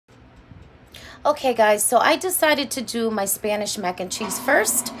Okay guys, so I decided to do my Spanish mac and cheese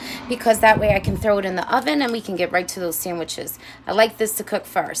first because that way I can throw it in the oven and we can get right to those sandwiches. I like this to cook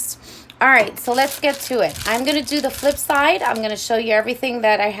first. All right, so let's get to it. I'm gonna do the flip side. I'm gonna show you everything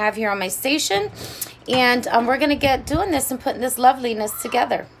that I have here on my station, and we're gonna get doing this and putting this loveliness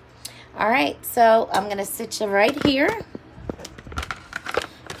together. All right, so I'm gonna sit you right here.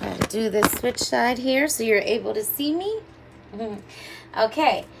 I'm gonna do this switch side here so you're able to see me.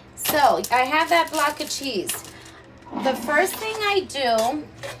 Okay. So I have that block of cheese. The first thing I do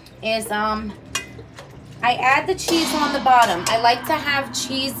is I add the cheese on the bottom. I like to have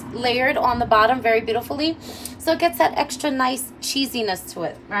cheese layered on the bottom very beautifully, so it gets that extra nice cheesiness to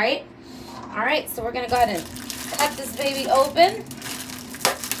it, right? All right, so we're gonna go ahead and cut this baby open.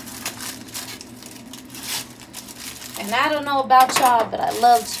 And I don't know about y'all, but I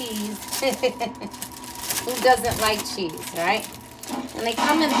love cheese. Who doesn't like cheese, right? And they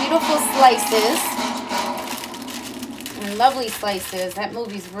come in beautiful slices. And lovely slices. That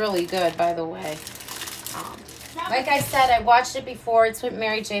movie's really good, by the way. Like I said, I watched it before. It's with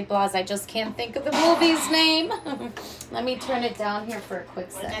Mary J. Blige. I just can't think of the movie's name. Let me turn it down here for a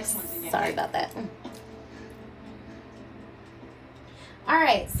quick sec. Sorry about that.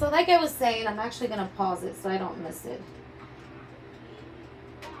 Alright, so like I was saying, I'm actually going to pause it so I don't miss it.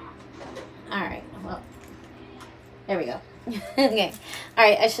 Alright, well, there we go. Okay. All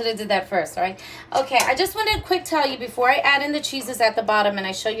right, I should have did that first. All right. Okay, I just wanted to quick tell you before I add in the cheeses at the bottom and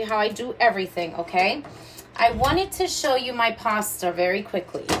I show you how I do everything, okay? I wanted to show you my pasta very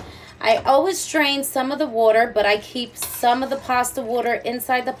quickly. I always strain some of the water, but I keep some of the pasta water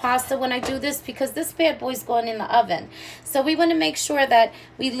inside the pasta when I do this because this bad boy's going in the oven. So we want to make sure that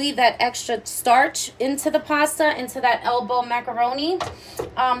we leave that extra starch into the pasta, into that elbow macaroni.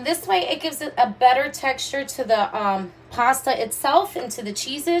 This way it gives it a better texture to the pasta itself, into the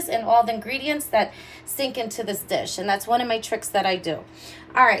cheeses and all the ingredients that sink into this dish. And that's one of my tricks that I do.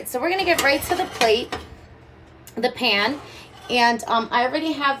 All right, so we're going to get right to the plate, the pan. And I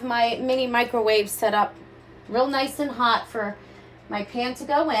already have my mini microwave set up real nice and hot for my pan to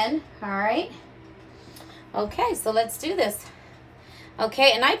go in. All right. Okay, so let's do this.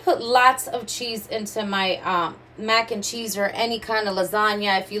 Okay, and I put lots of cheese into my mac and cheese or any kind of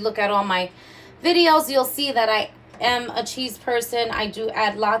lasagna. If you look at all my videos, you'll see that I am a cheese person. I do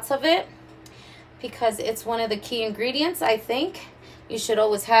add lots of it because it's one of the key ingredients I think you should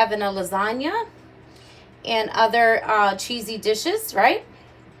always have in a lasagna and other cheesy dishes, right?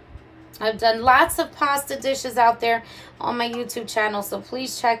 I've done lots of pasta dishes out there on my YouTube channel, so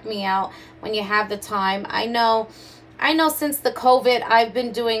please check me out when you have the time. I know since the COVID, I've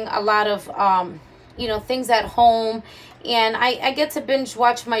been doing a lot of, you know, things at home, and I get to binge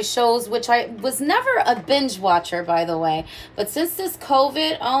watch my shows, which I was never a binge watcher, by the way. But since this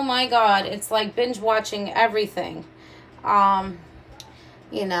COVID, oh my God, it's like binge watching everything.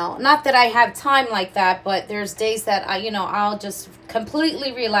 You know, not that I have time like that, but there's days that I, you know, I'll just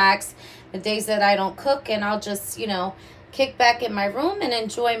completely relax. The days that I don't cook, and I'll just, you know, kick back in my room and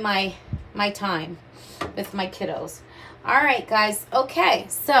enjoy my time with my kiddos. All right, guys. Okay,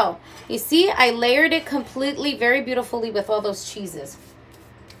 so you see I layered it completely, very beautifully with all those cheeses.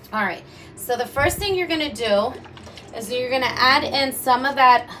 All right, so the first thing you're going to do is you're going to add in some of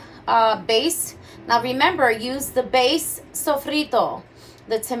that base. Now remember, use the base sofrito.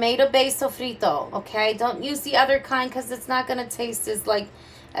 The tomato base sofrito, okay? Don't use the other kind because it's not going to taste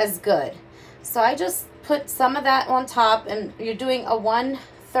as good. So I just put some of that on top, and you're doing a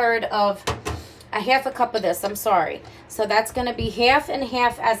 1/3 of a half a cup of this. I'm sorry. So that's going to be half and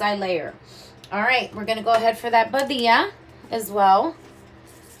half as I layer. All right, we're going to go ahead for that badilla as well.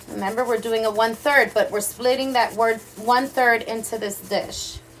 Remember, we're doing a 1/3, but we're splitting that word 1/3 into this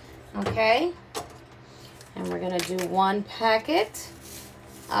dish, okay? And we're going to do 1 packet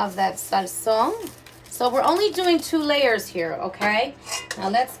of that salsón. So we're only doing 2 layers here, okay? Now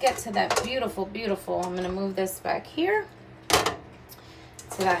let's get to that beautiful, beautiful. I'm going to move this back here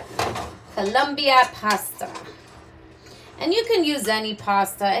to that Colombia pasta. And you can use any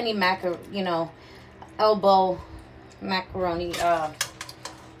pasta, any you know, elbow macaroni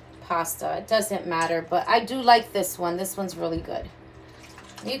pasta. It doesn't matter, but I do like this one. This one's really good.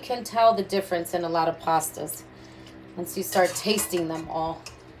 You can tell the difference in a lot of pastas once you start tasting them all.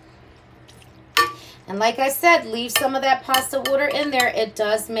 And like I said, leave some of that pasta water in there. It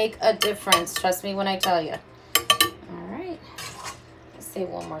does make a difference. Trust me when I tell you. All right. Let's say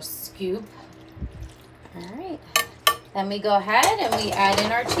 1 more scoop. All right. Then we go ahead and we add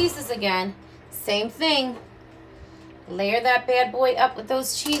in our cheeses again. Same thing. Layer that bad boy up with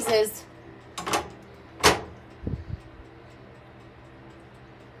those cheeses.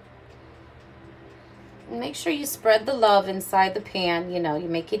 Make sure you spread the love inside the pan. You know, you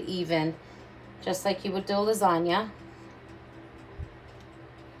make it even, just like you would do lasagna.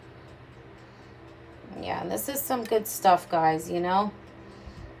 Yeah, and this is some good stuff, guys, you know.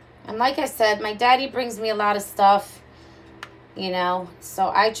 And like I said, my daddy brings me a lot of stuff, you know,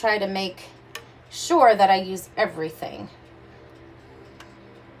 so I try to make sure that I use everything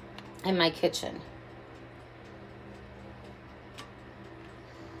in my kitchen.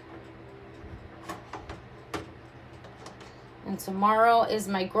 And tomorrow is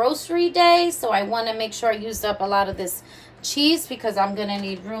my grocery day, so I want to make sure I used up a lot of this cheese because I'm going to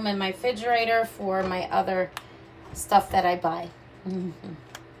need room in my refrigerator for my other stuff that I buy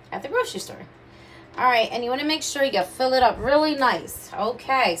at the grocery store. All right, and you want to make sure you fill it up really nice.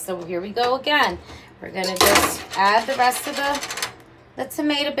 Okay, so here we go again. We're going to just add the rest of the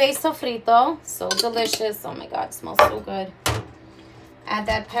tomato base sofrito. So delicious. Oh my God, it smells so good. Add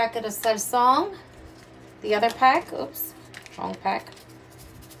that packet of sazon. The other pack. Oops. Wrong pack.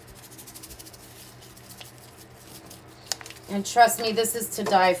 And trust me, this is to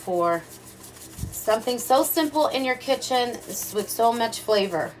die for. Something so simple in your kitchen with so much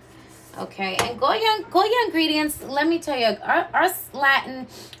flavor. Okay, and Goya ingredients, let me tell you, our Latin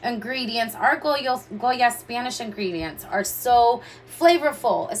ingredients, our Goya Spanish ingredients are so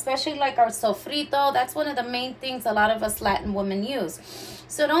flavorful, especially like our sofrito. That's one of the main things a lot of us Latin women use.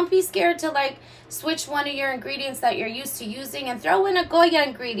 So don't be scared to like switch one of your ingredients that you're used to using and throw in a Goya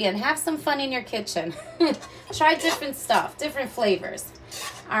ingredient. Have some fun in your kitchen. Try different stuff, different flavors.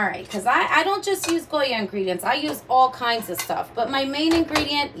 All right, because I don't just use Goya ingredients. I use all kinds of stuff. But my main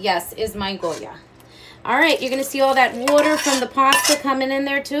ingredient, yes, is my Goya. All right, you're going to see all that water from the pasta coming in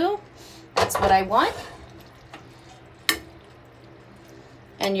there too. That's what I want.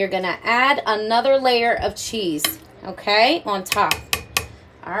 And you're going to add another layer of cheese, okay, on top.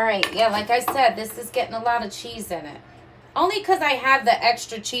 All right, yeah, like I said, this is getting a lot of cheese in it. Only because I have the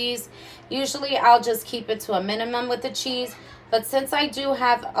extra cheese. Usually I'll just keep it to a minimum with the cheese. But since I do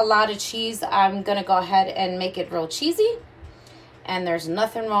have a lot of cheese, I'm going to go ahead and make it real cheesy. And there's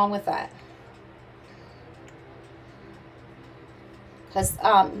nothing wrong with that. Because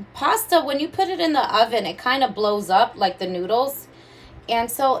pasta, when you put it in the oven, it kind of blows up like the noodles.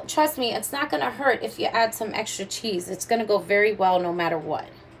 And so, trust me, it's not going to hurt if you add some extra cheese. It's going to go very well no matter what.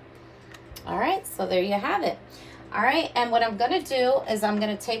 All right, so there you have it. All right, and what I'm going to do is I'm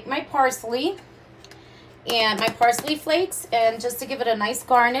going to take my parsley and my parsley flakes, and just to give it a nice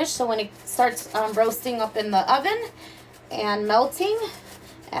garnish, so when it starts roasting up in the oven and melting,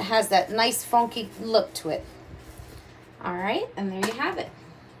 it has that nice funky look to it. All right, and there you have it.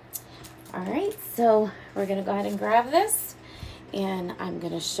 All right, so we're gonna go ahead and grab this, and I'm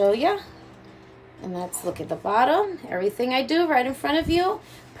gonna show you. And let's look at the bottom. Everything I do right in front of you.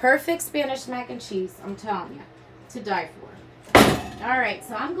 Perfect Spanish mac and cheese, I'm telling you, to die for. All right,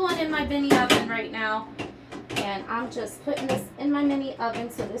 so I'm going in my mini oven right now. And I'm just putting this in my mini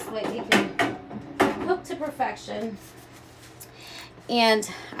oven so this way it can cook to perfection. And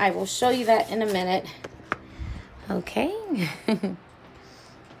I will show you that in a minute. Okay.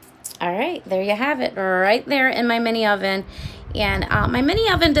 All right, there you have it, right there in my mini oven. And my mini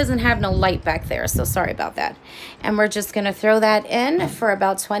oven doesn't have no light back there, so sorry about that. And we're just gonna throw that in for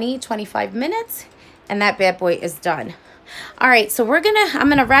about 20-25 minutes, and that bad boy is done. All right, so I'm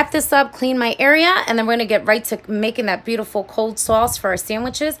gonna wrap this up, clean my area, and then we're gonna get right to making that beautiful cold sauce for our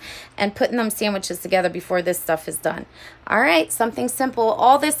sandwiches and putting them sandwiches together before this stuff is done. All right, something simple.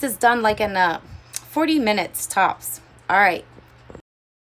 All this is done like in 40 minutes tops. All right,